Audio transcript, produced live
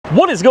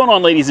What is going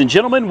on, ladies and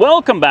gentlemen?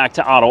 Welcome back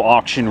to Auto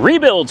Auction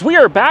Rebuilds. We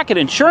are back at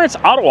Insurance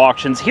Auto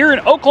Auctions here in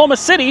Oklahoma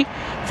City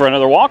for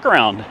another walk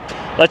around.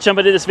 Let's jump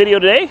into this video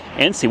today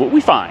and see what we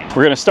find.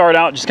 We're going to start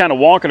out just kind of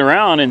walking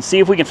around and see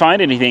if we can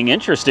find anything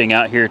interesting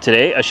out here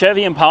today. A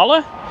Chevy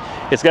Impala.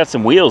 It's got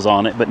some wheels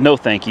on it, but no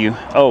thank you.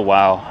 Oh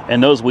wow,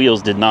 and those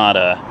wheels did not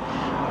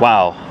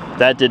wow,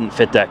 that didn't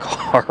fit that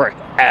car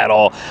at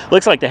all.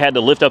 Looks like they had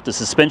to lift up the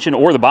suspension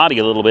or the body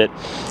a little bit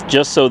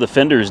just so the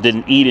fenders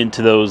didn't eat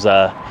into those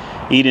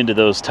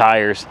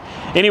tires.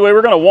 Anyway,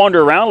 we're going to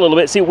wander around a little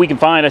bit, see what we can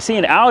find. I see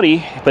an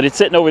Audi, but it's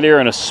sitting over there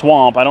in a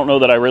swamp. I don't know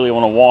that I really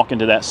want to walk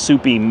into that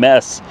soupy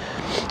mess.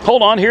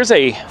 Hold on, here's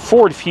a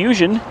Ford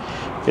Fusion.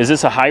 Is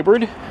this a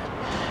hybrid?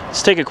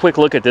 Let's take a quick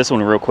look at this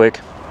one real quick.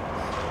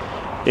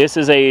 This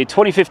is a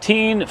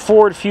 2015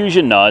 Ford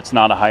Fusion. No, it's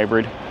not a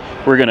hybrid.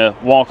 We're going to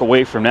walk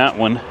away from that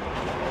one.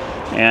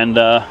 And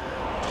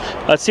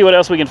let's see what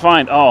else we can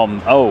find. Oh,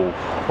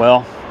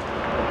 well,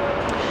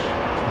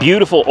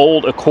 beautiful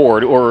old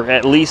Accord, or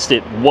at least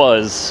it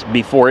was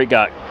before it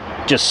got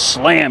just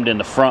slammed in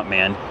the front,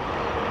 man.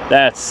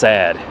 That's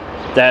sad.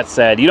 That's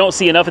sad. You don't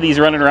see enough of these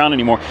running around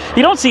anymore.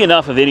 You don't see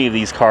enough of any of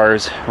these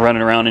cars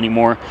running around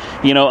anymore.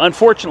 You know,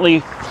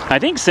 unfortunately, I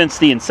think since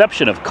the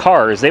inception of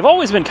cars, they've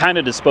always been kind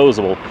of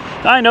disposable.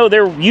 I know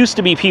there used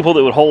to be people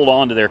that would hold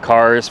on to their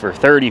cars for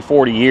 30,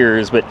 40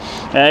 years, but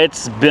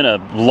it's been a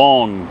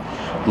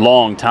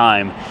long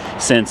time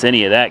since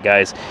any of that,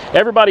 guys.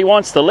 Everybody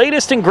wants the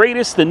latest and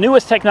greatest, the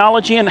newest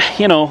technology, and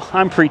you know,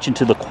 I'm preaching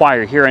to the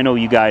choir here. I know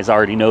you guys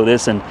already know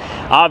this, and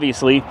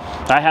obviously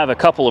I have a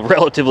couple of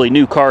relatively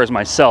new cars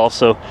myself,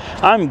 so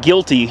I'm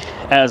guilty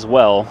as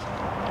well.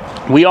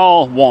 We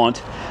all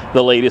want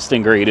the latest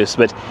and greatest,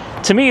 but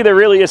to me there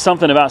really is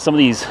something about some of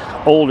these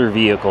older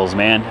vehicles,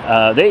 man.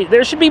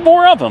 There should be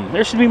more of them.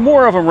 There should be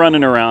more of them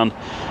running around.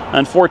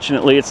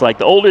 Unfortunately, it's like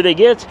the older they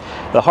get,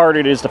 the harder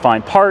it is to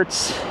find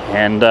parts,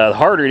 and the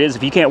harder it is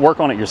if you can't work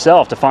on it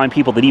yourself to find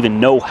people that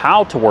even know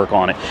how to work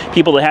on it.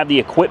 People that have the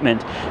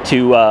equipment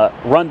to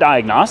run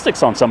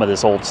diagnostics on some of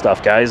this old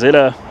stuff, guys.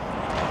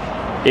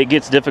 It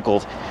gets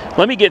difficult.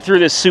 Let me get through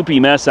this soupy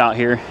mess out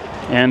here,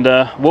 and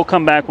we'll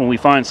come back when we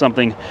find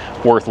something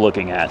worth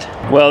looking at.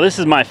 Well, this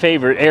is my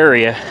favorite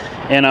area,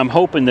 and I'm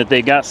hoping that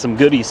they got some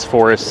goodies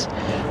for us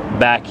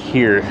back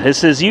here.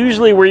 This is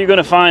usually where you're going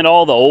to find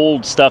all the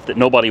old stuff that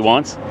nobody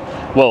wants.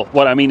 Well,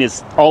 what I mean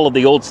is all of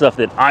the old stuff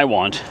that I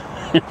want.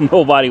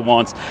 Nobody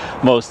wants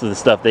most of the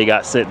stuff they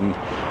got sitting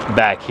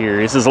back here.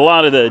 This is a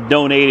lot of the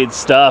donated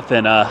stuff,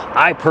 and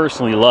I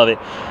personally love it.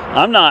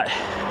 I'm not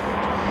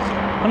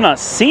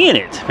seeing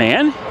it,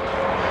 man.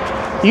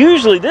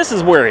 Usually this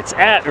is where it's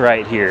at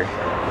right here.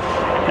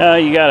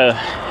 We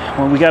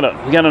got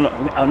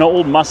an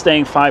old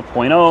Mustang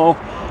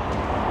 5.0.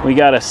 We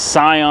got a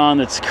Scion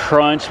that's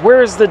crunched.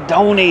 Where's the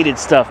donated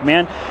stuff,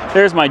 man?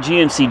 There's my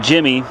GMC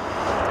Jimmy.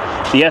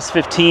 The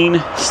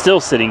S10 still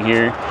sitting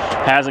here.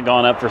 Hasn't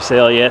gone up for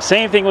sale yet.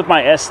 Same thing with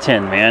my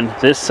S10, man.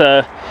 This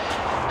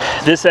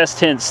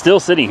S10 still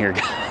sitting here,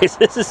 guys.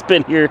 This has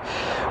been here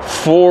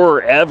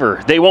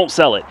forever. They won't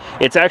sell it.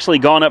 It's actually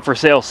gone up for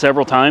sale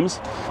several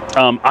times.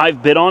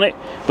 I've bid on it,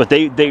 but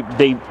they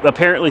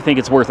apparently think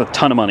it's worth a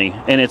ton of money,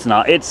 and it's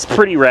not. It's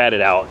pretty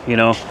ratted out, you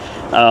know.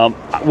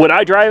 Would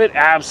I drive it?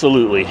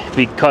 Absolutely,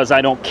 because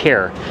I don't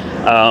care.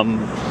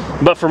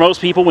 But for most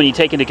people, when you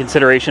take into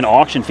consideration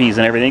auction fees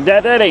and everything,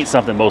 that ain't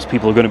something most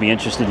people are going to be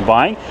interested in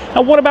buying.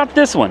 Now, what about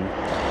this one?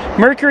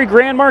 Mercury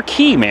Grand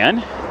Marquis,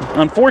 man.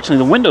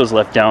 Unfortunately, the window's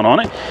left down on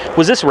it.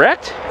 Was this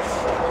wrecked?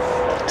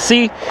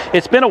 See,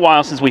 it's been a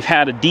while since we've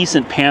had a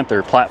decent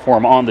Panther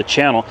platform on the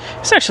channel.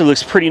 This actually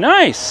looks pretty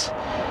nice.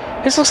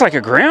 This looks like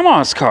a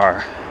grandma's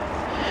car.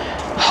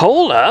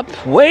 Hold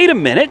up, wait a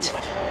minute.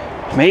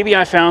 Maybe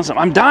I found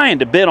something. I'm dying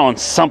to bid on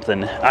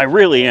something. I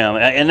really am.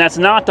 And that's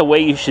not the way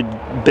you should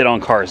bid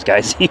on cars,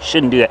 guys. You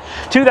shouldn't do that.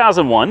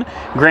 2001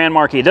 Grand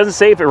Marquis. It doesn't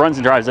say if it runs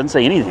and drives. It doesn't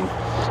say anything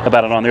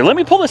about it on there. Let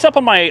me pull this up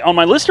on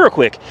my list real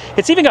quick.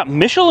 It's even got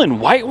Michelin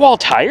white wall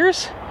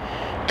tires.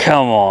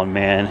 Come on,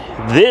 man.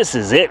 This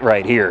is it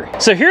right here.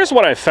 So here's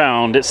what I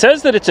found. It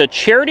says that it's a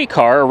charity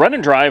car, run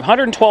and drive,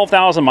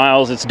 112,000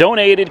 miles. It's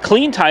donated,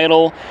 clean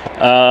title,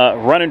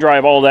 run and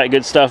drive, all that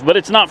good stuff, but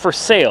it's not for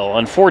sale,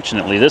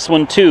 unfortunately. This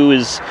one too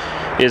is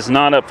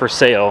not up for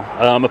sale.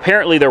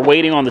 Apparently they're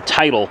waiting on the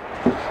title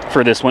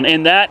for this one.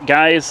 And that,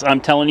 guys, I'm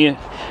telling you,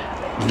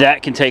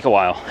 that can take a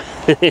while.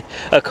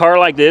 A car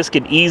like this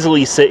could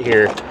easily sit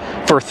here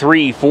for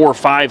 3, 4,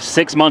 5,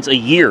 6 months, a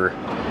year.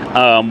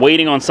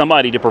 Waiting on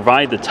somebody to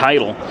provide the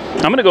title.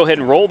 I'm going to go ahead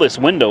and roll this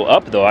window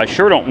up, though. I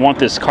sure don't want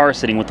this car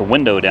sitting with the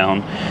window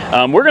down.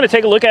 We're going to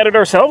take a look at it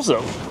ourselves,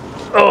 though.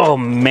 Oh,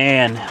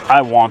 man,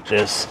 I want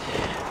this.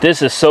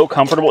 This is so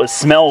comfortable. It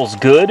smells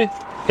good.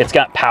 It's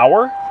got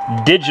power.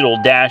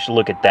 Digital dash,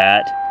 look at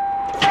that.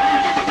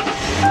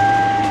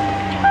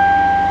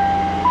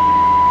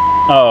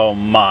 Oh,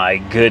 my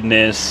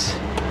goodness.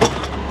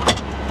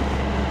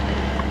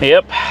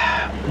 Yep.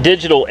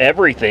 Digital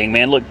everything,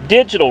 man. Look,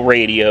 digital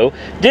radio,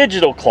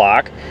 digital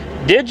clock,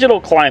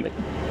 digital climate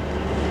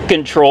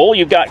control.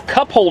 You've got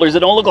cup holders that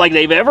don't look like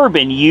they've ever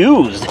been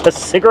used. A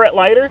cigarette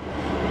lighter,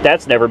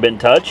 that's never been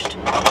touched.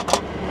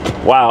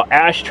 Wow,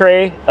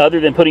 ashtray, other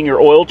than putting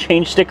your oil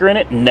change sticker in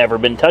it, never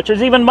been touched.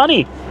 There's even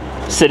money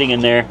sitting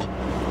in there.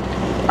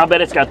 I bet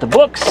it's got the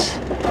books.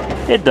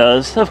 It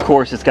does, of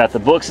course it's got the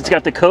books. It's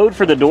got the code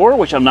for the door,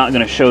 which I'm not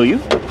gonna show you,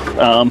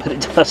 but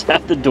it does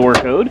have the door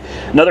code.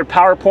 Another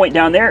PowerPoint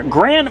down there,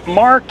 Grand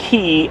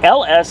Marquis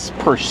LS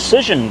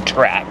Precision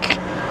Track.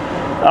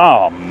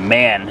 Oh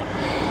man,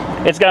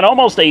 it's got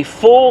almost a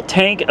full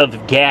tank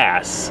of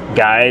gas,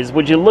 guys.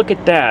 Would you look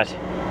at that?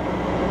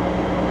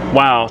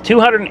 Wow,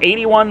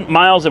 281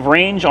 miles of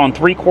range on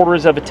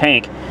 3/4 of a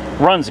tank.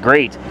 Runs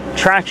great.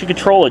 Traction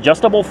control,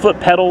 adjustable foot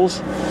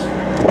pedals.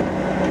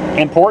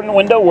 Important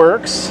window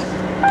works.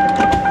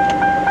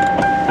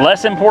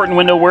 Less important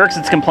window works.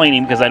 It's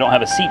complaining because I don't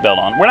have a seatbelt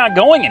on. We're not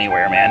going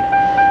anywhere, man.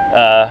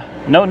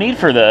 No need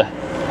for the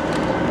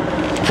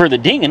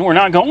dinging. We're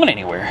not going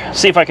anywhere.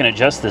 See if I can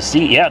adjust the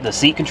seat. Yeah, the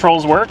seat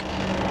controls work.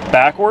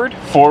 Backward,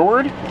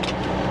 forward,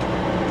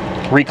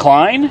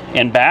 recline,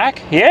 and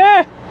back.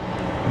 Yeah.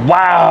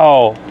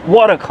 Wow,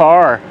 what a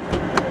car.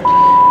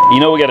 You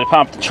know we got to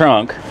pop the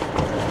trunk.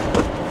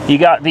 You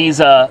got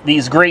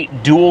these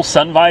great dual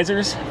sun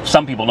visors.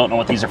 Some people don't know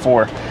what these are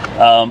for.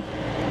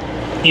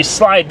 You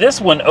slide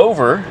this one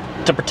over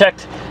to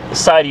protect the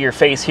side of your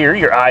face here,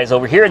 your eyes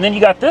over here, and then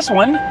you got this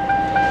one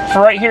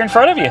for right here in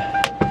front of you.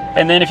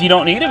 And then if you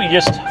don't need them, you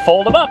just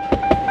fold them up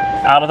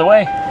out of the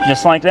way,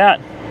 just like that.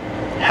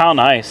 How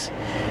nice.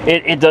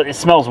 It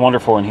smells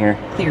wonderful in here.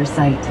 Clear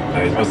sight.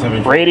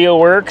 Radio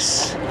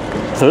works.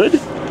 Hood.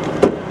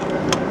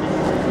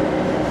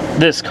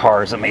 This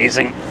car is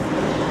amazing.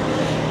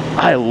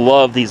 I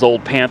love these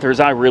old Panthers.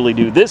 I really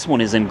do. This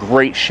one is in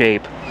great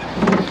shape.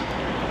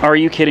 Are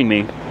you kidding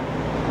me?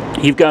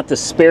 You've got the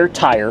spare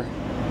tire,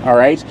 all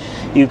right?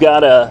 You've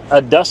got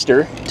a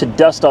duster to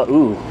dust off.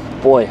 Ooh,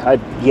 boy,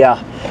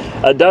 yeah,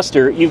 a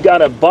duster. You've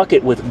got a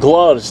bucket with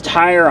gloves,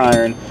 tire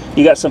iron.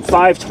 You got some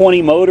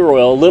 520 motor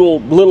oil, a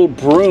little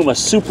broom, a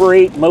Super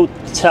 8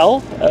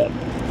 motel.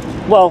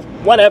 Well,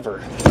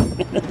 whatever.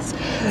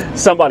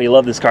 Somebody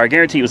loved this car. I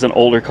guarantee it was an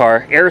older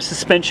car. Air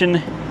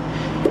suspension.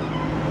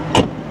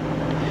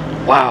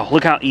 Wow,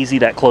 look how easy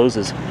that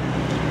closes.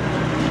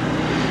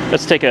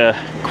 Let's take a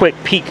quick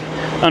peek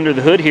under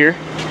the hood here.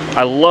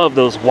 I love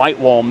those white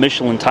wall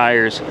Michelin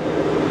tires.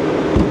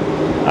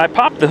 I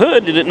popped the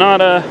hood, did it not,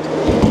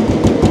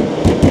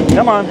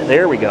 come on,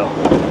 there we go.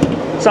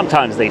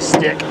 Sometimes they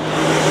stick.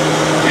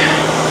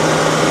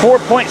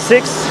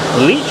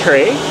 4.6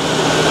 litre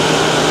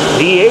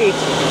V8,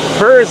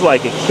 purrs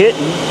like a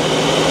kitten.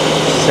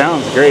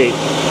 Sounds great.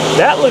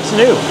 That looks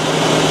new.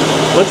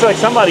 Looks like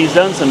somebody's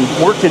done some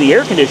work to the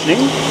air conditioning.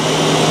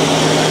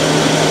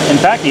 In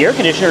fact, the air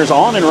conditioner is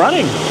on and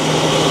running.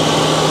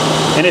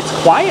 And it's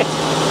quiet.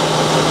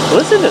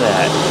 Listen to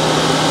that.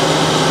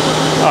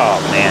 Oh,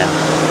 man.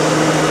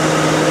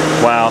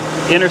 Wow.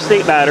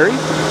 Interstate battery.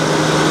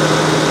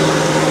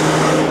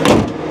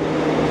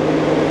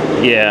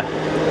 Yeah.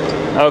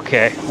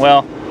 Okay.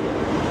 Well,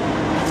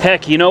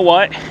 heck, you know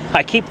what?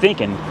 I keep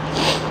thinking,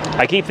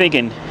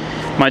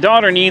 my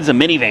daughter needs a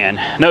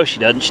minivan. No, she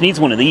doesn't. She needs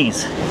one of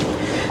these.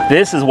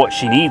 This is what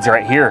she needs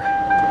right here.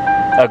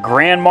 A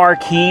Grand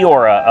Marquis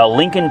or a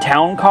Lincoln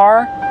Town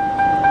Car.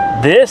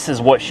 This is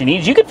what she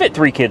needs. You can fit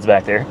 3 kids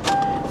back there.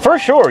 For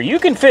sure, you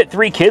can fit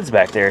 3 kids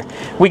back there.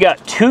 We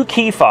got 2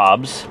 key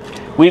fobs.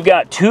 We've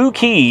got 2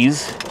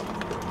 keys.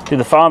 Do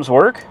the fobs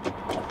work?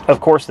 Of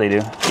course they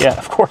do. Yeah,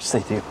 of course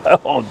they do.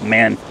 Oh,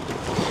 man.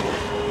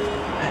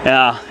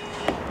 Yeah,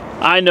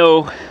 I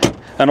know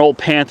an old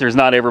Panther is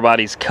not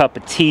everybody's cup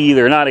of tea.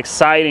 They're not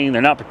exciting.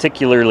 They're not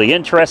particularly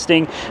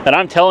interesting. And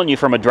I'm telling you,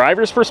 from a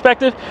driver's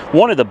perspective,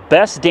 one of the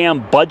best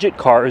damn budget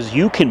cars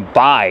you can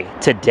buy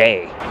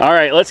today. All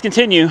right, let's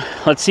continue.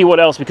 Let's see what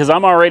else, because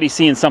I'm already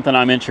seeing something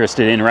I'm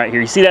interested in right here.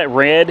 You see that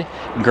red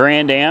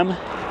Grand Am?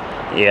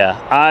 Yeah,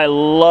 I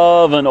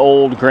love an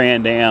old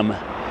Grand Am.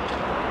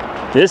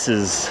 This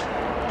is,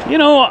 you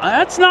know,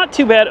 that's not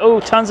too bad. Oh,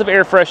 tons of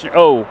air freshener.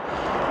 Oh,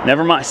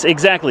 never mind.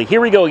 Exactly.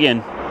 Here we go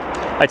again.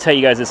 I tell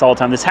you guys this all the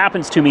time. This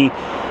happens to me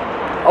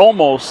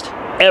almost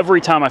every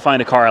time I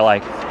find a car I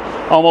like.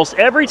 Almost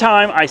every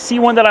time I see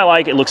one that I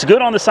like, it looks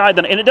good on the side,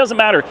 and it doesn't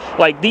matter.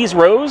 Like these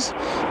rows,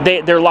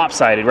 they're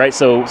lopsided, right?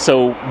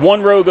 So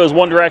one row goes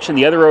one direction,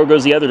 the other row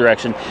goes the other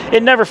direction.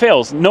 It never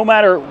fails. No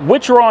matter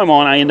which row I'm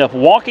on, I end up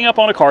walking up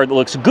on a car that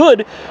looks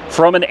good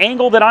from an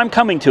angle that I'm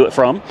coming to it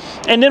from.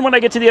 And then when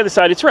I get to the other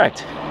side, it's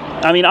wrecked.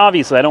 I mean,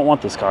 obviously, I don't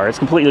want this car. It's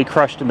completely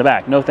crushed in the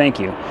back. No, thank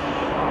you.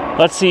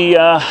 Let's see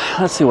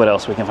what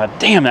else we can find.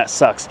 Damn, that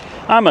sucks.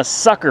 I'm a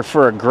sucker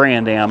for a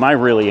Grand Am. I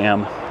really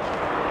am.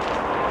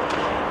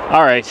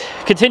 All right,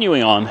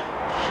 continuing on.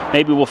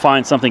 Maybe we'll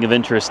find something of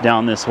interest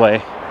down this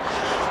way.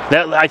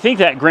 I think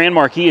that Grand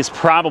Marquis is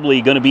probably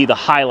going to be the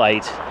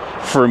highlight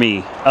for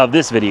me of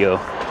this video.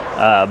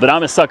 But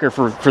I'm a sucker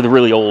for the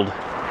really old,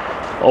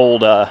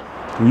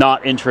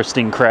 not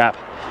interesting crap.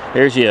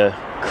 There's your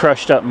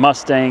crushed up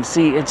Mustang.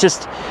 See, it's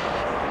just...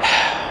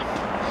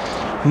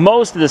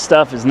 most of the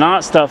stuff is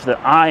not stuff that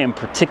I am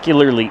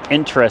particularly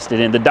interested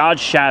in. The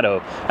Dodge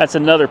Shadow, that's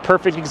another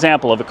perfect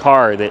example of a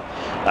car that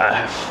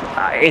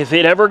if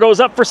it ever goes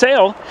up for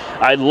sale,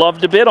 I'd love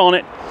to bid on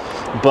it,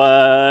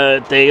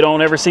 but they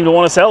don't ever seem to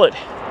want to sell it.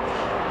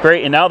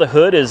 Great, and now the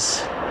hood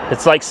is,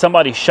 it's like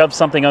somebody shoved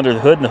something under the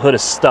hood and the hood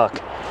is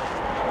stuck.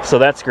 So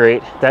that's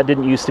great. That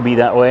didn't used to be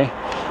that way.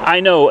 I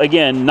know,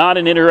 again, not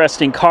an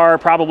interesting car,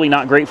 probably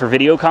not great for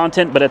video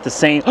content, but at the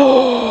same...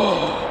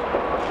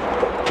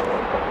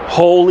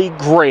 Holy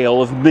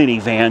grail of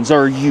minivans,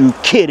 are you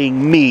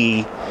kidding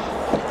me?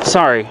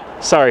 Sorry.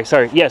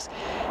 Yes,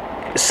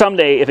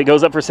 someday if it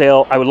goes up for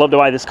sale, I would love to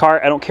buy this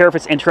car. I don't care if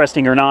it's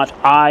interesting or not.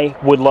 I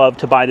would love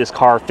to buy this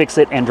car, fix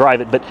it, and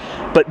drive it.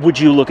 But would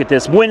you look at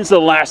this? When's the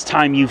last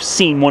time you've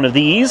seen one of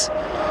these?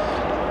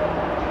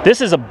 This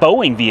is a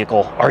Boeing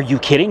vehicle. Are you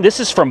kidding? This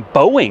is from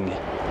Boeing.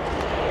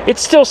 It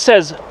still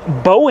says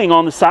Boeing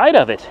on the side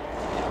of it.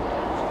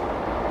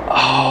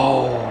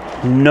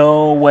 Oh,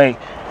 no way.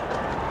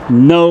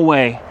 No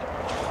way.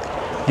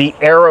 The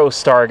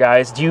Aerostar,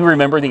 guys. Do you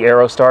remember the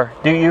Aerostar?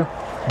 Do you?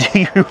 Do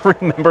you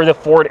remember the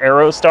Ford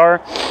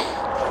Aerostar?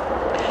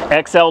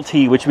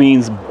 XLT, which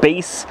means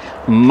base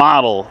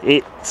model.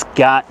 It's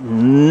got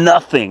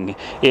nothing.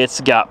 It's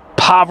got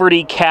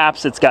poverty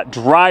caps. It's got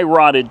dry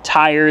rotted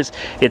tires.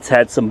 It's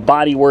had some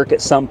body work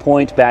at some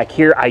point back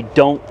here. I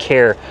don't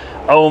care.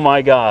 Oh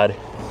my God.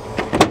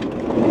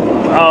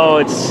 Oh,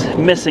 it's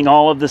missing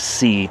all of the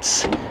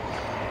seats.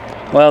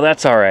 Well,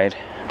 that's all right.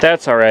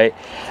 That's all right.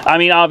 I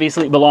mean,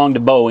 obviously it belonged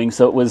to Boeing,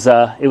 so it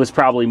was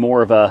probably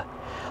more of a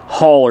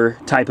hauler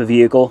type of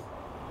vehicle.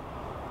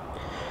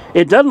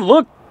 It doesn't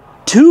look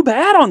too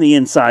bad on the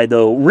inside,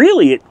 though.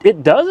 Really,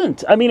 it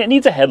doesn't. I mean, it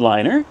needs a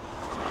headliner,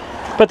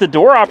 but the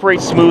door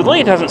operates smoothly.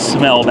 It doesn't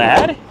smell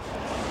bad.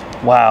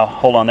 Wow,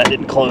 hold on, that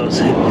didn't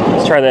close.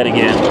 Let's try that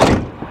again.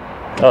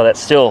 Oh, that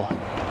still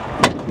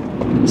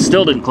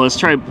didn't close. Let's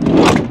try.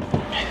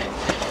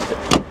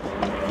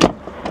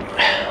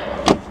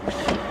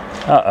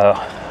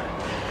 Uh-oh.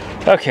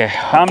 Okay,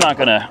 I'm not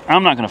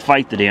gonna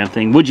fight the damn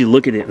thing. Would you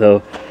look at it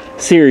though?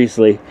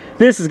 Seriously,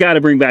 this has got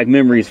to bring back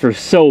memories for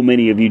so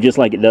many of you, just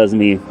like it does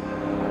me.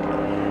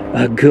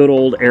 A good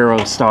old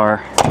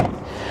Aerostar.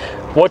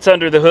 What's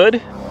under the hood?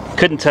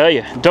 Couldn't tell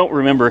you. Don't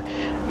remember.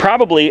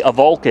 Probably a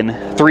Vulcan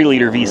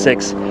 3-liter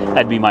V6.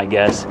 That'd be my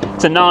guess.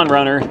 It's a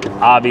non-runner,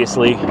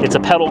 obviously. It's a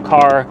pedal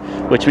car,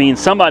 which means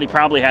somebody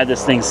probably had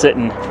this thing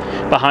sitting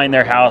behind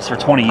their house for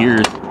 20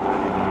 years.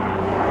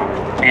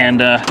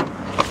 And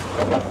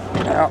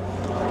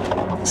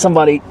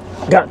somebody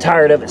got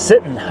tired of it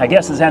sitting. I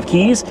guess does it have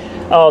keys?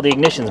 Oh, the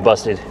ignition's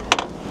busted.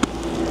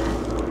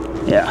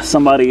 Yeah,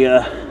 somebody,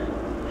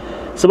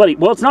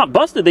 well, it's not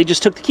busted. They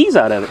just took the keys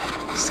out of it.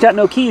 It's got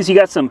no keys. You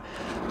got some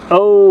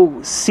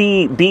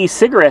OCB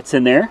cigarettes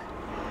in there.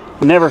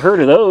 Never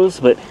heard of those,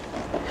 but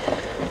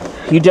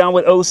you down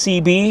with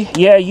OCB?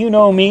 Yeah, you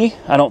know me.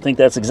 I don't think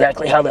that's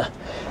exactly how the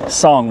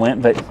song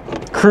went, but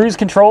cruise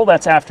control,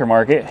 that's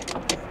aftermarket.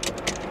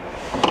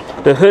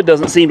 The hood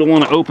doesn't seem to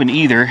want to open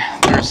either.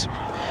 There's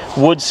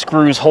wood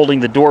screws holding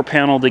the door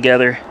panel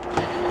together.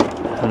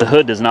 The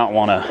hood does not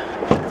want to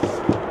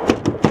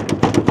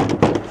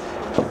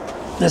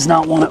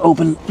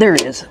open. There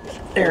it is.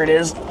 There it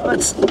is.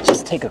 Let's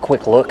just take a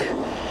quick look.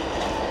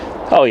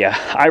 Oh yeah,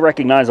 I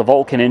recognize a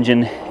Vulcan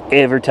engine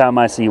every time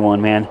I see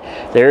one, man.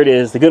 There it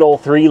is, the good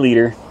old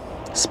 3-liter.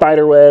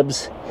 Spider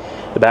webs.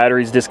 The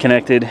battery's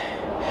disconnected.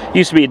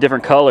 Used to be a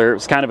different color. It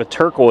was kind of a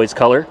turquoise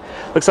color.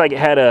 Looks like it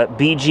had a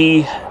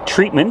BG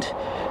treatment.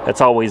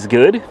 That's always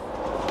good.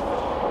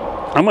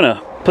 I'm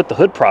gonna put the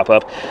hood prop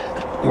up.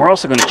 We're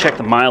also gonna check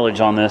the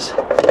mileage on this.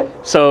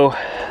 So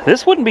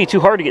this wouldn't be too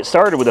hard to get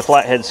started with a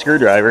flathead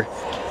screwdriver.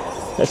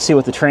 Let's see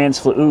what the trans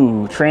fluid.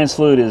 Ooh, trans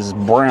fluid is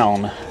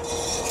brown.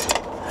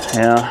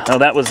 Yeah, oh,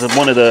 that was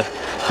one of the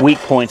weak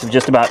points of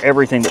just about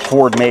everything that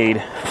Ford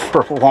made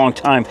for a long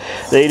time.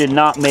 They did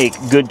not make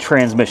good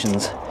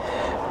transmissions.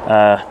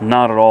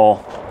 Not at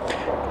all.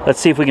 Let's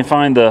see if we can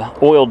find the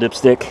oil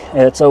dipstick.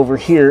 It's over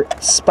here.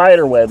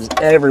 Spider webs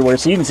everywhere.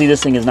 So you can see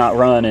this thing is not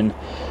running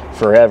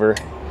forever.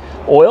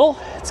 Oil,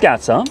 it's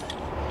got some.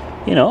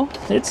 You know,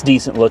 it's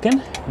decent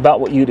looking. About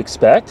what you'd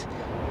expect.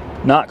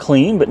 Not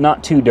clean, but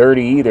not too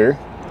dirty either.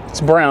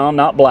 It's brown,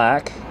 not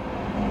black.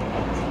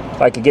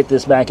 If I could get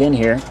this back in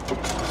here.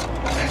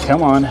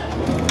 Come on.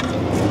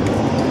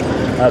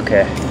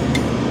 Okay.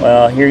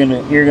 Well, you're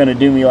gonna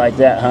do me like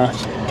that, huh?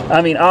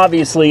 I mean,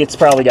 obviously, it's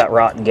probably got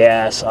rotten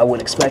gas. I would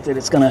expect that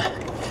it's gonna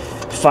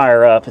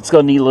fire up. It's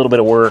gonna need a little bit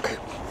of work.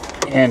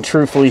 And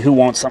truthfully, who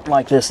wants something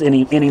like this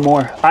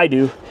anymore? I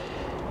do.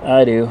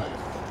 I do.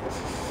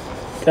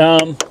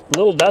 A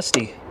little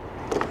dusty.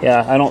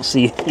 Yeah, I don't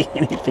see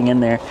anything in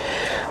there.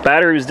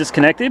 Battery was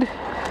disconnected.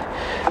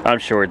 I'm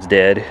sure it's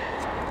dead.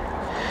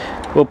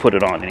 We'll put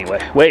it on anyway.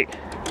 Wait.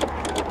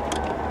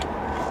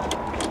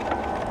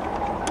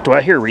 Do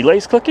I hear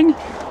relays clicking?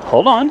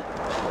 Hold on.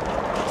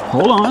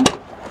 Hold on.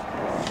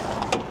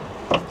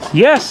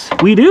 Yes,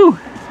 we do.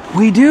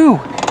 We do.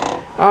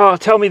 Oh,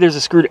 tell me there's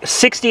a screw.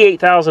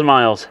 68,000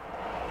 miles.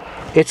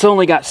 It's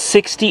only got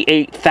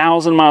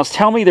 68,000 miles.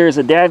 Tell me there's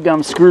a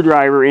dadgum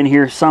screwdriver in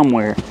here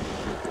somewhere.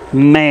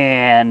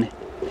 Man,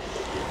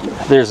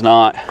 there's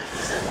not.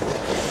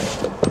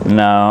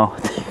 No,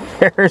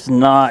 there's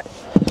not.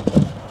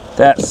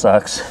 That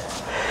sucks.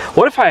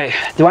 What if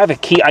do I have a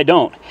key? I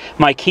don't.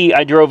 My key,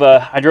 I drove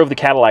the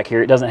Cadillac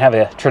here. It doesn't have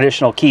a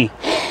traditional key.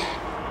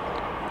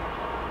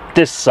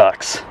 This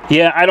sucks.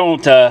 Yeah, I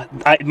don't,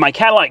 my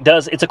Cadillac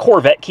does, it's a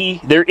Corvette key.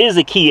 There is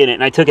a key in it,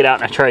 and I took it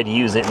out and I tried to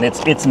use it, and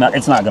it's not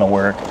gonna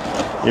work.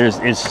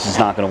 It's just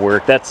not gonna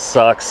work. That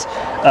sucks.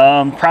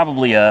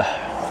 Probably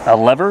a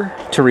lever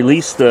to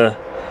release the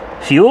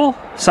fuel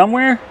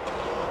somewhere,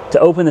 to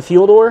open the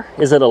fuel door.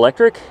 Is it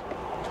electric?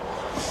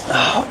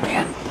 Oh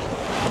man,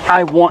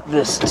 I want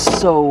this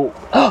so,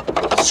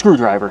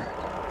 screwdriver.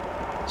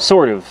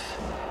 Sort of.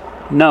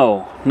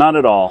 No, not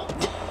at all.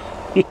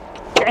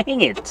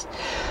 Dang it.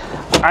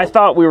 I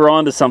thought we were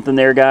onto something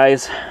there,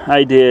 guys.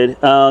 I did.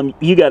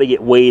 You got to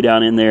get way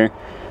down in there,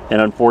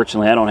 and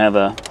unfortunately, I don't have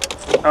a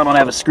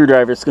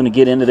screwdriver that's going to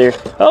get into there.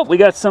 Oh, we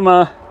got some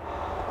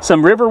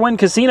Riverwind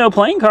Casino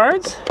playing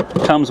cards.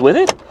 Comes with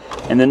it,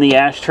 and then the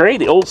ashtray,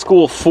 the old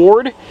school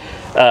Ford,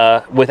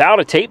 without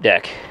a tape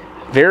deck.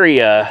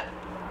 Very.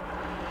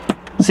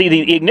 See,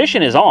 the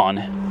ignition is on.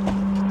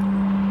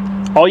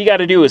 All you got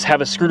to do is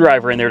have a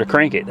screwdriver in there to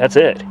crank it. That's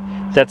it.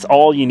 That's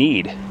all you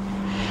need.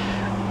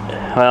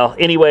 Well,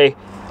 anyway,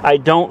 I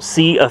don't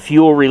see a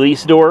fuel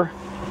release door,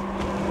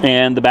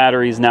 and the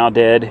battery's now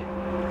dead.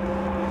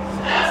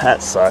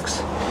 That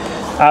sucks.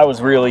 I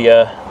was really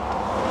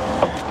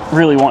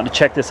wanting to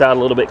check this out a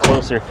little bit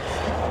closer.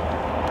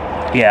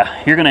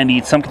 Yeah, you're gonna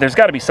need there's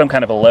got to be some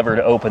kind of a lever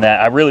to open that.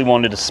 I really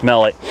wanted to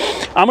smell it.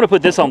 I'm gonna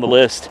put this on the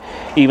list,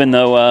 even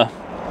though,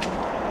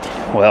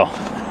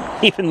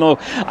 even though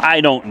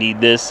I don't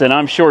need this, and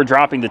I'm sure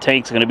dropping the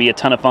tank's going to be a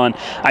ton of fun.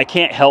 I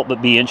can't help but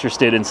be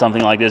interested in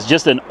something like this.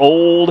 Just an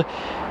old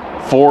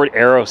Ford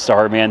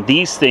Aerostar, man.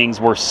 These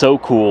things were so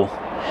cool.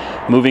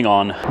 Moving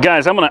on,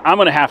 guys. I'm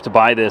gonna have to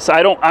buy this.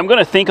 I'm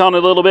gonna think on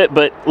it a little bit,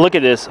 but look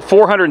at this.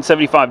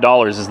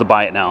 $475 is the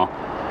buy it now.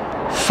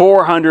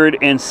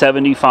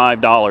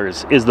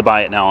 $475 is the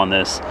buy it now on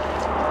this.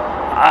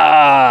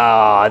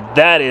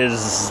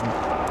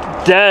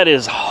 That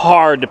is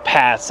hard to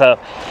pass up.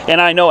 And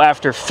I know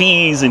after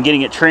fees and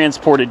getting it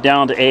transported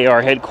down to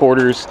AR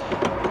headquarters,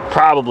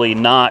 probably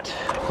not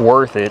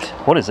worth it.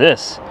 What is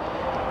this?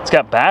 It's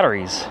got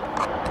batteries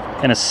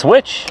and a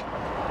switch.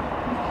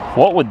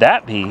 What would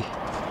that be?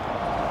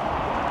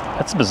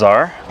 That's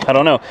bizarre. I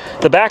don't know.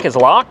 The back is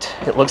locked,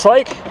 it looks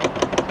like.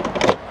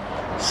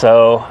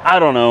 So, I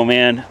don't know,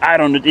 man. I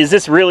don't know. Is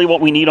this really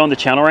what we need on the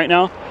channel right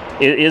now?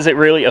 Is it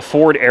really a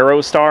Ford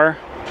Aerostar?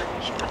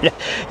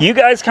 You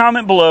guys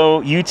comment below,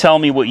 you tell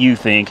me what you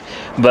think,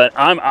 but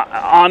I'm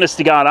honest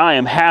to God, I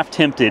am half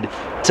tempted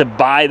to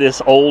buy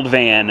this old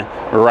van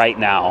right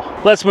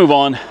now. Let's move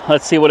on.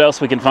 Let's see what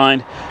else we can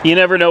find. You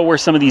never know where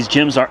some of these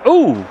gems are.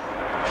 Oh,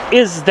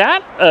 is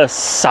that a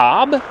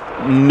Saab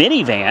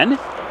minivan?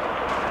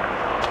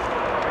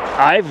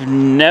 I've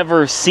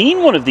never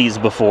seen one of these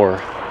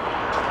before.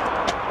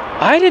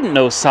 I didn't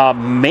know Saab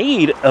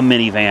made a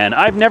minivan.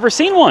 I've never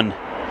seen one.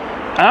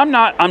 I'm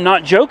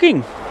not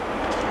joking.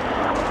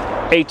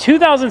 A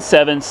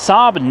 2007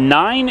 Saab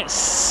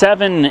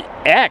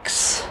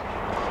 97X.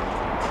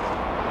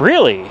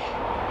 Really?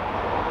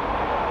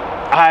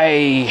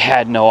 I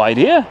had no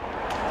idea.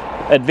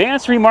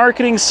 Advanced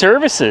Remarketing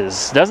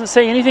Services. Doesn't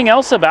say anything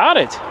else about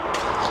it.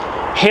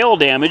 Hail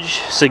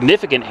damage,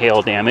 significant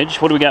hail damage.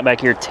 What do we got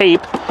back here?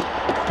 Tape.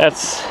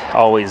 That's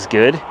always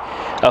good.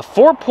 A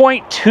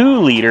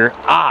 4.2 liter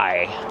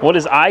I. What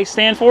does I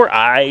stand for?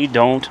 I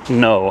don't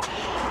know.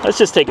 Let's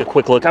just take a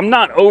quick look. I'm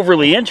not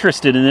overly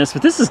interested in this,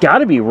 but this has got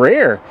to be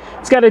rare.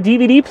 It's got a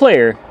DVD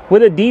player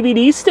with a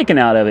DVD sticking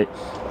out of it.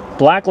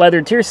 Black leather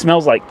interior,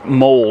 smells like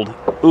mold.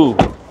 Ooh.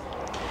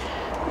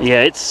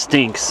 Yeah, it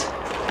stinks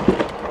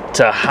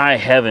to high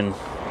heaven.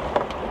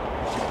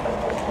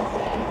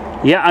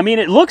 Yeah, I mean,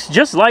 it looks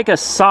just like a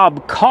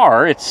Saab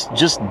car. It's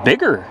just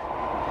bigger.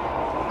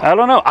 I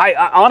don't know.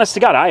 I honest to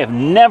God, I have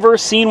never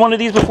seen one of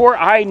these before.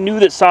 I knew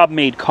that Saab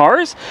made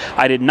cars.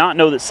 I did not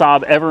know that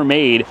Saab ever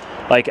made,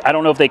 like, I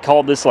don't know if they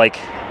called this like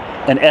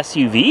an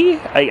SUV,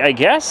 I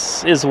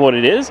guess is what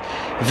it is.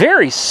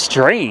 Very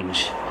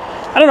strange.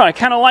 I don't know, I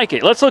kind of like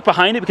it. Let's look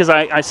behind it because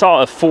I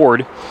saw a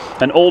Ford,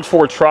 an old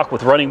Ford truck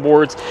with running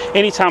boards.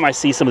 Anytime I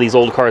see some of these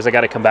old cars, I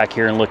got to come back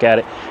here and look at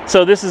it.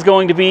 So this is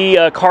going to be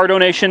a car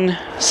donation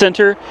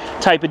center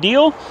type of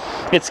deal.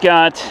 It's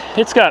got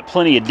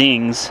plenty of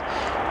dings.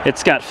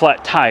 It's got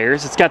flat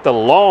tires. It's got the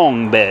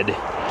long bed.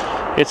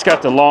 It's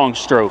got the long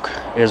stroke,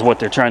 is what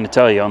they're trying to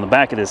tell you on the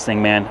back of this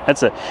thing, man.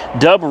 That's a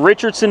Dub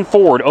Richardson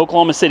Ford,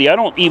 Oklahoma City. I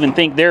don't even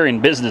think they're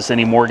in business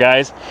anymore,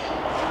 guys.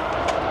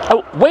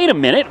 Oh, wait a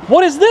minute.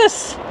 What is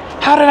this?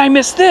 How did I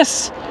miss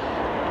this?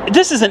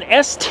 This is an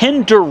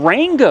S10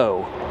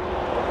 Durango.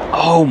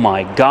 Oh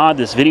my God,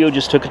 this video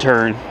just took a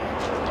turn.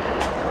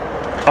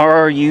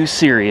 Are you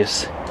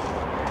serious?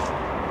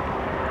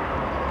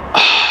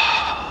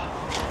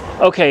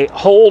 Okay,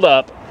 hold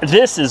up.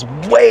 this is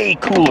way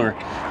cooler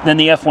than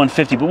the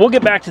F-150, but we'll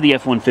get back to the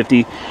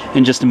F-150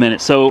 in just a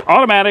minute. So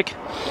automatic,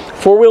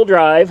 4-wheel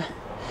drive,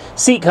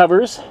 seat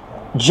covers,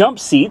 jump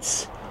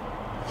seats.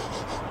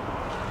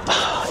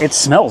 It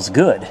smells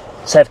good.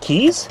 Does it have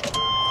keys?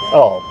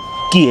 Oh,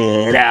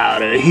 get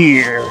out of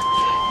here.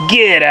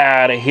 Get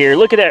out of here.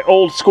 Look at that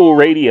old school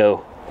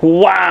radio.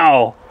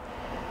 Wow.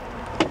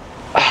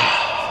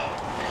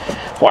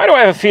 Why do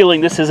I have a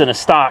feeling this isn't a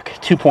stock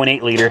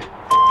 2.8 liter?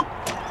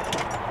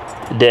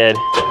 Dead.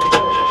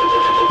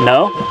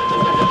 No?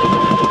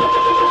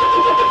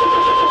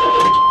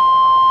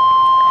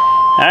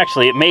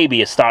 Actually, it may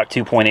be a stock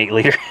 2.8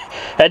 liter.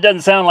 That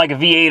doesn't sound like a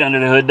V8 under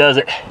the hood, does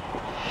it?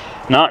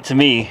 Not to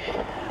me.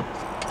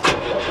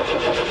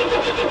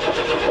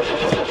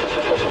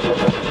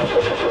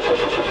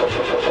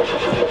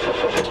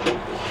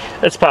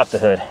 Let's pop the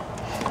hood.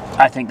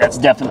 I think that's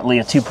definitely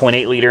a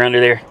 2.8 liter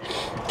under there.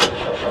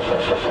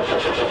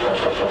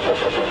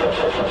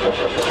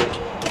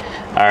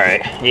 All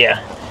right, yeah,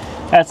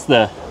 that's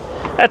the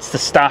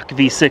stock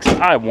V6.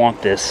 I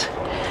want this.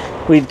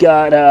 We've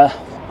got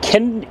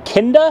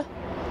Kenda,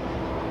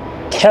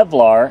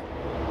 Kevlar,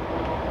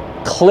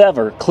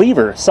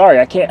 Cleaver. Sorry,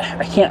 I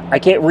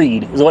can't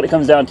read. Is what it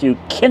comes down to.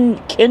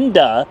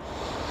 Kenda,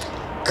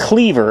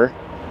 Cleaver,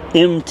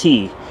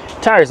 MT.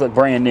 Tires look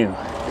brand new.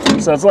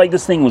 So it's like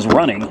this thing was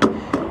running,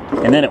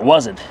 and then it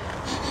wasn't.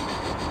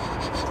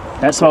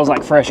 That smells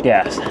like fresh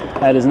gas.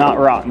 That is not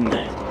rotten.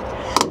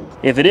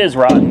 If it is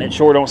rotten, it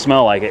sure don't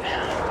smell like it.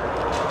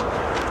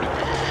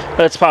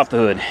 Let's pop the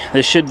hood.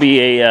 This should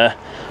be a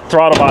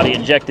throttle body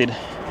injected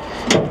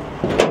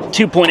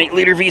 2.8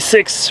 liter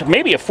V6,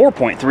 maybe a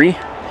 4.3.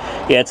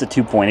 Yeah, it's a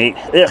 2.8.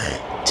 Ugh,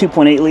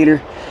 2.8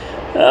 liter.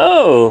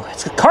 Oh,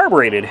 it's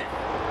carbureted.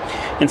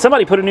 And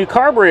somebody put a new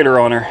carburetor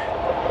on her.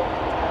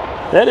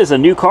 That is a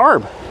new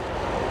carb.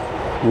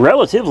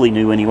 Relatively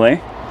new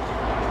anyway.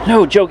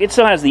 No joke, it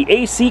still has the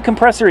AC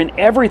compressor and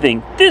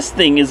everything. This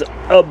thing is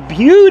a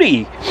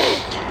beauty.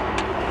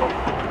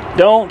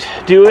 Don't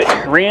do it,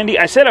 Randy.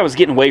 I said I was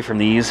getting away from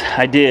these.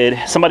 I did.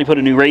 Somebody put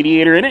a new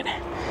radiator in it.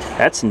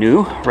 That's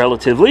new,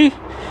 relatively.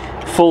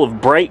 Full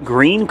of bright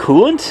green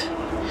coolant.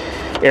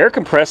 Air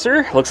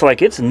compressor, looks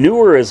like it's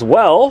newer as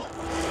well.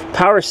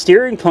 Power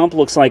steering pump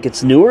looks like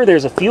it's newer.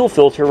 There's a fuel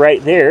filter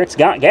right there. It's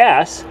got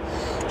gas.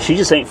 She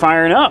just ain't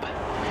firing up.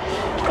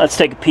 Let's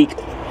take a peek.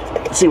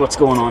 Let's see what's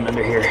going on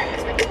under here.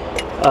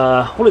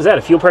 What is that,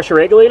 a fuel pressure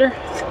regulator?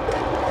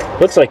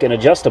 Looks like an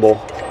adjustable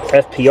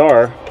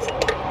FPR.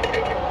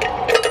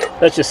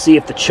 Let's just see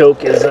if the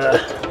choke is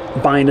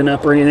binding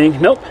up or anything.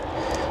 Nope.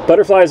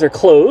 Butterflies are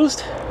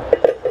closed.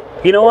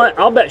 You know what?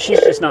 I'll bet she's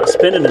just not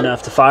spinning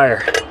enough to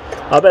fire.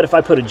 I'll bet if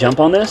I put a jump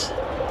on this,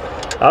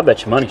 I'll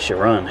bet you money she'll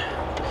run.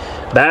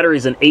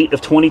 Battery's an 8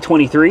 of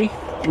 2023.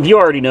 You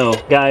already know,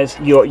 guys.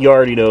 You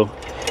already know.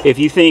 If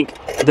you think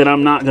that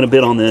I'm not going to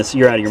bid on this,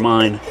 you're out of your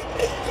mind.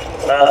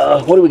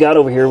 What do we got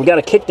over here? We got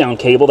a kickdown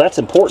cable. That's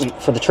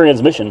important for the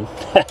transmission.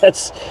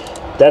 That's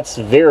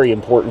very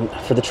important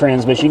for the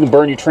transmission. You can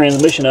burn your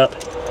transmission up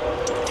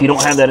if you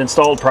don't have that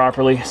installed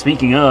properly.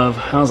 Speaking of,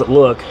 how's it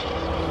look?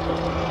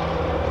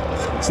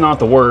 It's not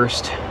the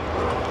worst.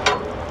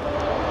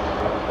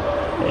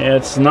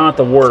 It's not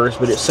the worst,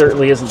 but it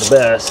certainly isn't the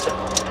best.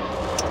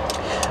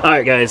 All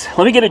right, guys,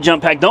 let me get a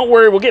jump pack. Don't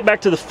worry, we'll get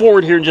back to the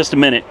Ford here in just a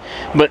minute.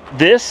 But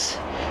this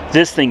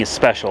thing is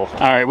special.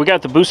 All right, we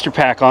got the booster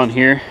pack on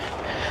here.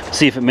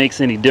 See if it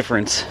makes any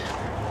difference.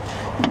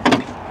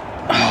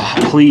 Oh,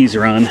 please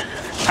run.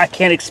 I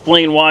can't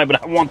explain why,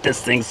 but I want this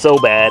thing so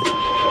bad.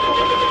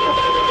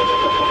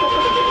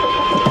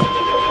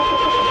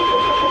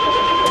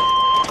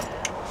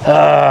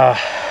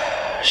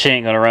 She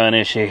ain't gonna run,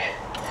 is she?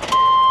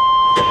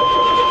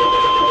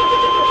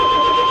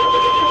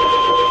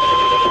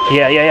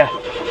 Yeah.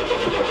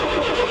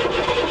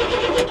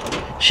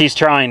 She's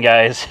trying,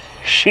 guys.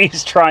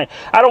 She's trying.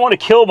 I don't want to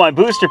kill my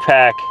booster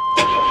pack.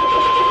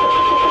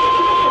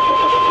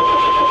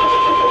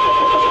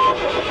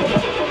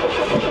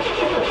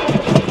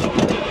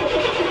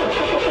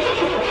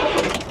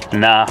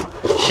 Nah,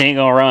 she ain't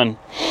gonna run.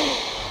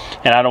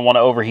 And I don't want to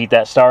overheat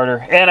that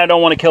starter. And I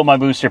don't want to kill my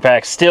booster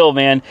pack. Still,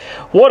 man,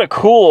 what a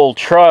cool old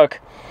truck.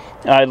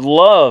 I'd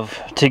love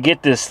to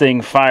get this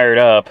thing fired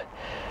up.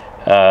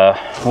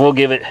 We'll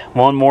give it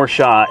one more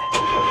shot.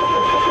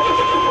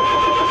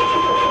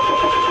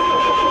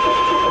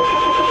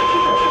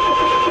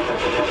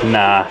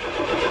 Nah.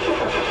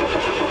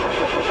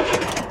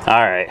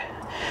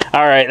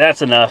 Alright,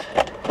 that's enough.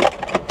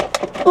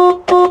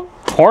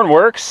 Horn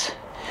works.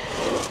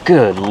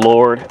 Good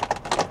Lord.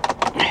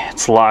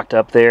 It's locked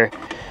up there.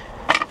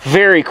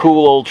 Very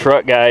cool old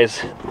truck, guys.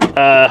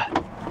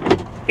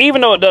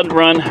 Even though it doesn't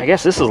run, I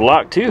guess this is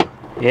locked too.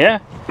 Yeah.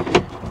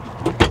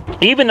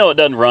 Even though it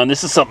doesn't run,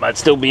 this is something I'd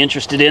still be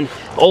interested in.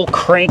 Old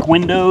crank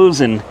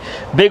windows and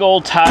big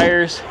old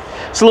tires.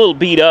 It's a little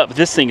beat up, but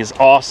this thing is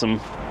awesome.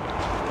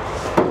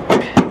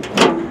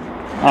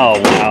 Oh,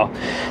 wow.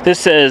 This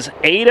says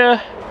Ada.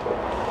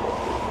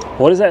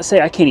 What does that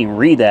say? I can't even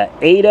read that.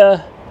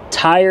 Ada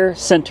Tire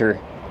Center.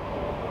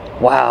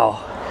 Wow.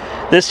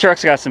 This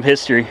truck's got some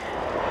history.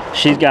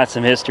 She's got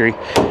some history.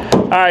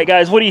 All right,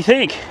 guys, what do you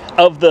think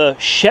of the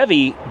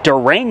Chevy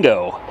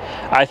Durango?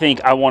 I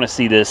think I want to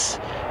see this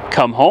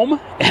come home,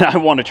 and I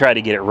want to try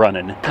to get it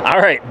running. All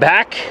right,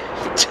 back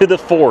to the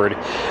Ford.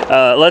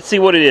 Let's see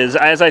what it is.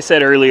 As I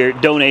said earlier,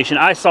 donation.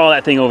 I saw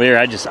that thing over there.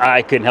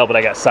 I couldn't help it.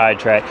 I got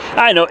sidetracked.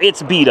 I know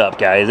it's beat up,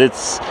 guys.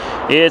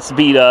 It's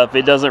beat up.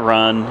 It doesn't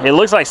run. It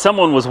looks like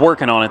someone was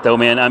working on it though,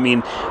 man. I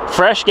mean,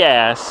 fresh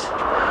gas.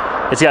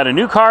 It's got a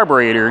new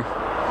carburetor,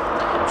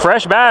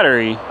 fresh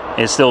battery.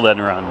 It still doesn't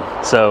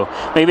run. So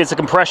maybe it's a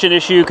compression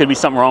issue. Could be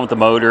something wrong with the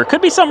motor.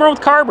 Could be something wrong with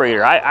the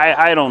carburetor.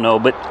 I don't know,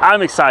 but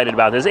I'm excited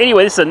about this.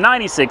 Anyway, this is a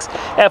 96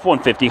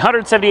 F-150,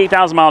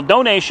 178,000 mile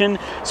donation.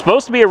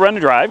 Supposed to be a run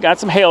and drive. Got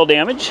some hail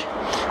damage.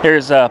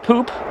 There's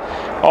poop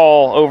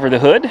all over the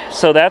hood.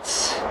 So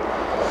that's,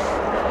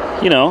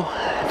 you know,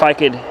 if I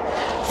could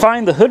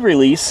find the hood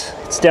release,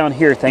 it's down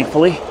here,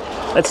 thankfully.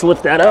 Let's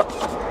lift that up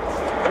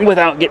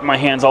without getting my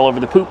hands all over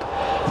the poop.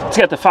 It's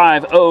got the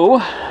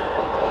 5.0.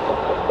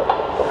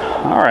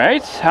 All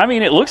right, I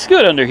mean, it looks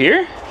good under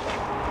here.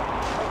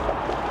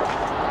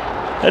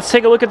 Let's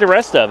take a look at the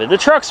rest of it. The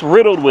truck's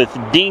riddled with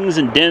dings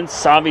and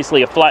dents.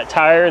 Obviously a flat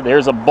tire.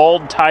 There's a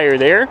bald tire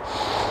there.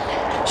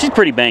 She's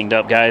pretty banged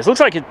up, guys. Looks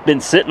like it's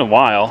been sitting a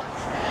while.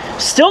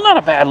 Still not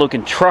a bad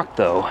looking truck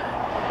though.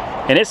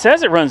 And it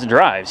says it runs and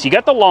drives. You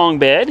got the long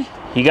bed.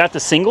 You got the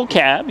single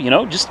cab, you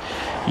know, just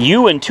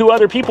you and 2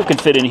 other people can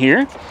fit in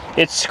here.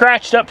 It's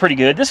scratched up pretty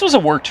good. This was a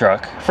work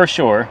truck for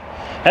sure.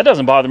 That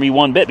doesn't bother me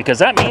one bit because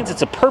that means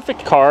it's a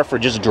perfect car for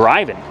just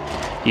driving,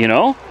 you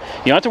know?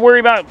 You don't have to worry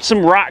about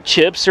some rock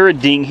chips or a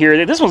ding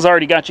here. This one's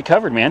already got you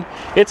covered, man.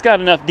 It's got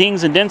enough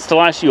dings and dents to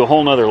last you a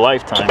whole nother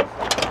lifetime.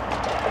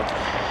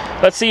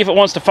 Let's see if it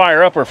wants to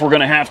fire up or if we're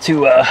gonna have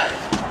to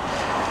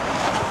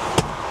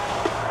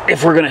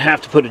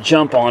put a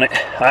jump on it.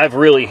 I've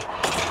really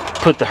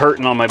put the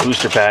hurting on my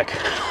booster pack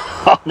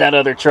on that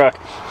other truck.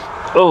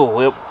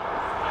 Oh,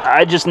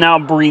 I just now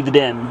breathed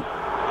in.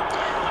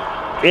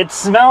 It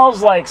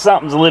smells like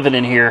something's living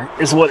in here,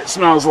 is what it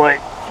smells like.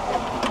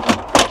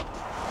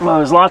 Well,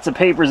 there's lots of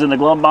papers in the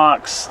glove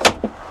box.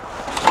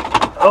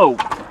 Oh,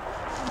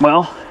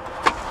 well,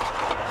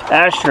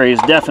 ashtray's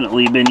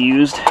definitely been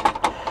used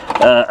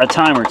a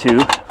time or two.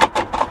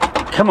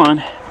 Come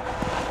on,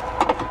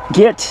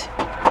 get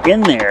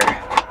in there.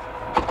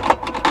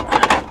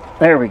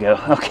 There we go.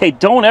 Okay,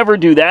 don't ever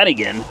do that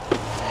again.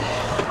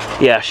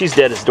 Yeah, she's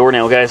dead as a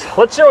doornail, guys.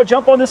 Let's throw a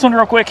jump on this one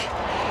real quick.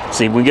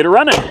 See if we can get it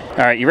running. All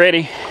right, you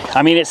ready?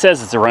 I mean, it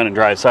says it's a run and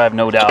drive, so I have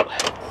no doubt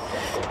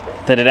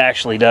that it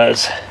actually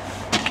does.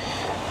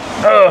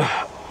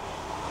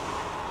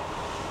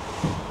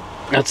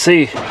 Let's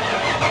see.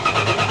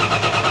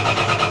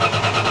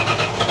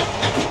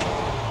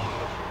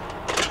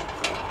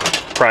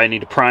 Probably need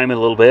to prime it a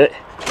little bit.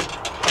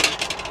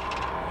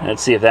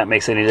 Let's see if that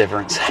makes any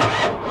difference.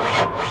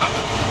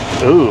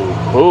 Ooh,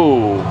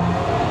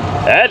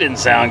 that didn't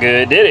sound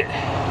good, did it?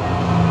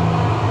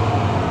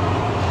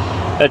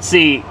 Let's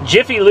see,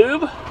 Jiffy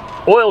Lube,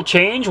 oil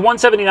change,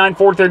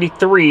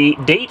 179,433,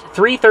 date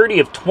 3/30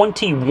 of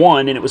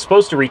 21, and it was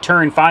supposed to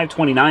return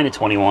 5/29 of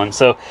 21.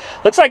 So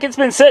looks like it's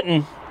been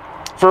sitting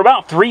for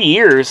about 3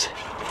 years.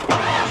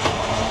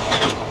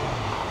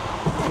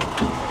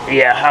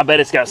 Yeah, I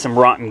bet it's got some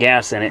rotten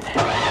gas in it.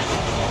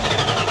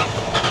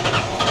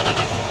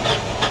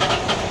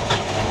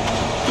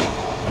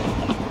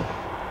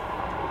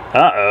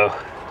 Uh-oh.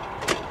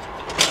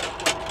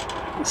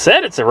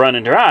 Said it's a run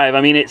and drive.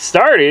 I mean, it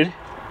started.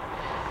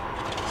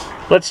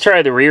 Let's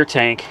try the rear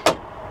tank.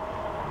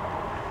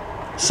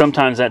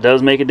 Sometimes that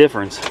does make a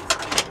difference.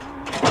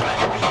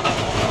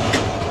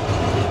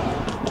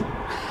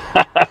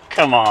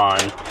 Come on.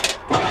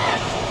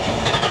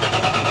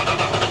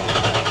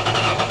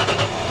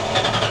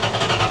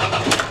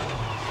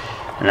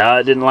 No,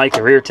 it didn't like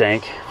the rear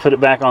tank. Put it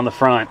back on the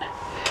front.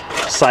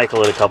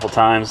 Cycle it a couple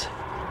times.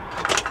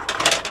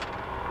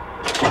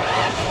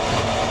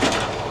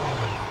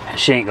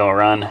 She ain't gonna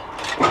run.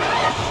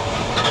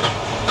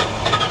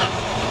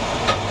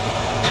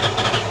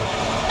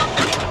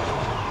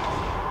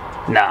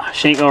 Nah,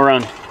 she ain't gonna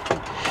run.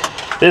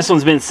 This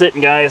one's been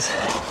sitting, guys.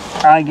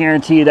 I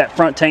guarantee you that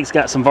front tank's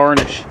got some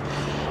varnish.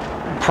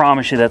 I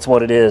promise you that's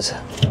what it is.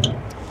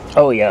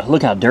 Oh yeah,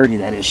 look how dirty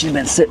that is. She's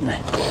been sitting.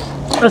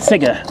 Let's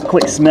take a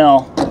quick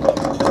smell.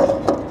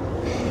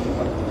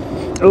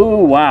 Oh,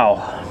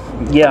 wow.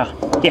 Yeah,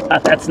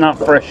 that's not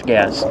fresh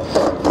gas.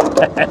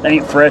 That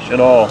ain't fresh at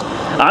all.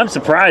 I'm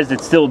surprised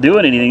it's still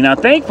doing anything. Now,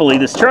 thankfully,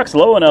 this truck's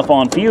low enough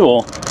on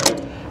fuel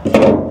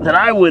that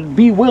I would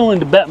be willing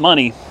to bet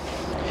money.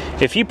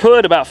 If you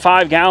put about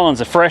 5 gallons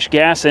of fresh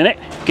gas in it,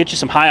 get you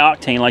some high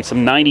octane, like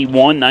some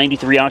 91,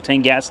 93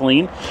 octane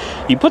gasoline.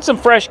 You put some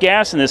fresh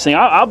gas in this thing,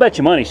 I'll bet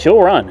you money she'll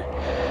run.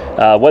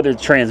 Whether the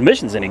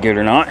transmission's any good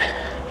or not,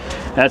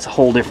 that's a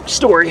whole different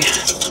story.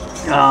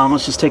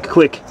 Let's just take a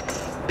quick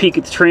peek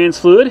at the trans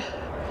fluid.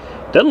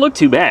 Doesn't look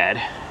too bad.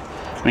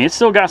 I mean, it's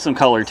still got some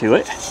color to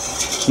it.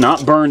 It's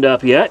not burned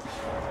up yet.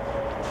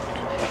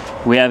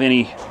 We have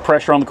any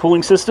pressure on the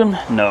cooling system?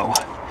 No.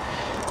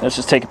 Let's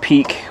just take a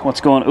peek.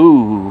 What's going,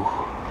 ooh,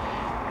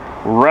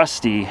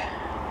 rusty.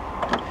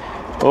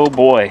 Oh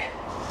boy.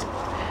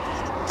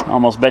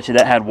 Almost bet you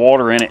that had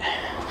water in it.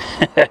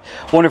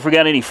 Wonder if we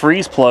got any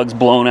freeze plugs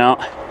blown out.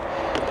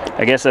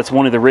 I guess that's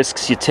one of the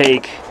risks you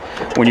take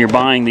when you're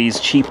buying these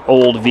cheap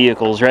old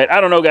vehicles, right? I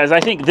don't know, guys. I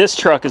think this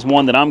truck is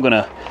one that I'm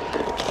gonna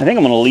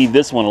leave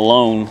this one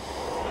alone.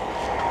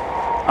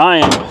 I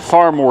am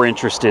far more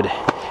interested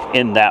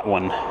in that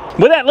one.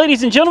 With that,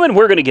 ladies and gentlemen,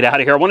 we're going to get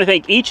out of here. I want to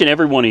thank each and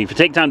every one of you for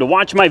taking time to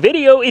watch my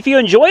video. If you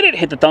enjoyed it,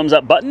 hit the thumbs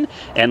up button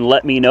and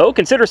let me know.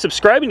 Consider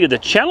subscribing to the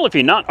channel if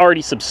you're not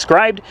already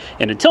subscribed.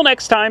 And until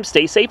next time,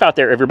 stay safe out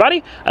there,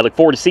 everybody. I look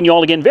forward to seeing you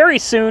all again very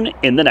soon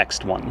in the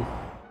next one.